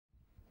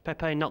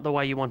Pepe, not the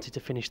way you wanted to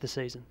finish the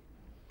season.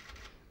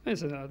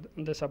 It's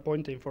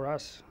disappointing for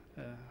us,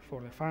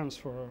 for the fans,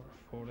 for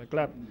the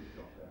club.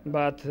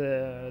 But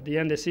the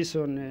end of the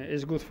season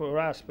is good for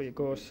us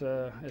because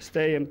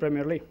stay in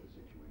Premier League.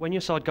 When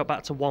your side got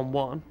back to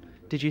 1-1,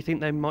 did you think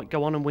they might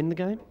go on and win the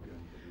game?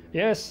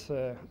 Yes,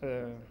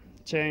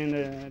 Chain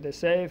the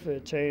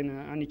save, Chain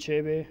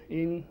Anichebe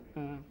in,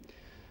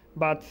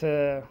 but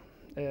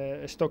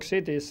Stoke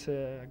City is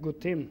a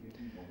good team.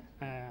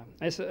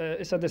 It's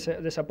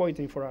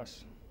disappointing for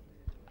us.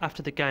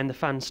 After the game, the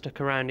fans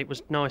stuck around. It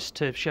was nice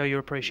to show your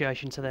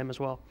appreciation to them as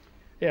well.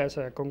 Yes,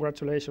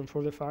 congratulations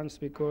for the fans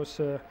because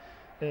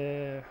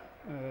there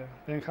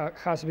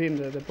has been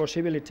the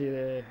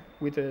possibility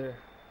with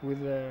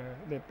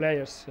the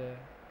players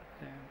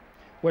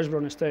West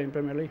Brom stay in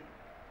Premier League.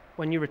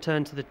 When you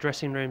returned to the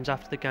dressing rooms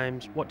after the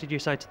games, what did you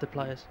say to the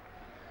players?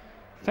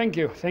 Thank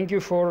you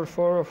for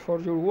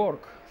your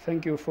work.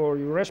 Thank you for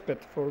your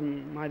respect for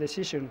my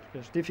decision,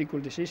 those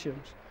difficult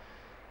decisions,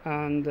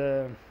 and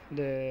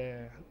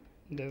the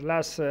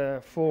last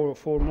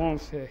 4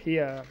 months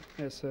here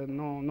is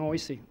no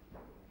easy.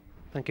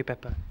 Thank you,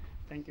 Pepe.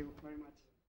 Thank you very much.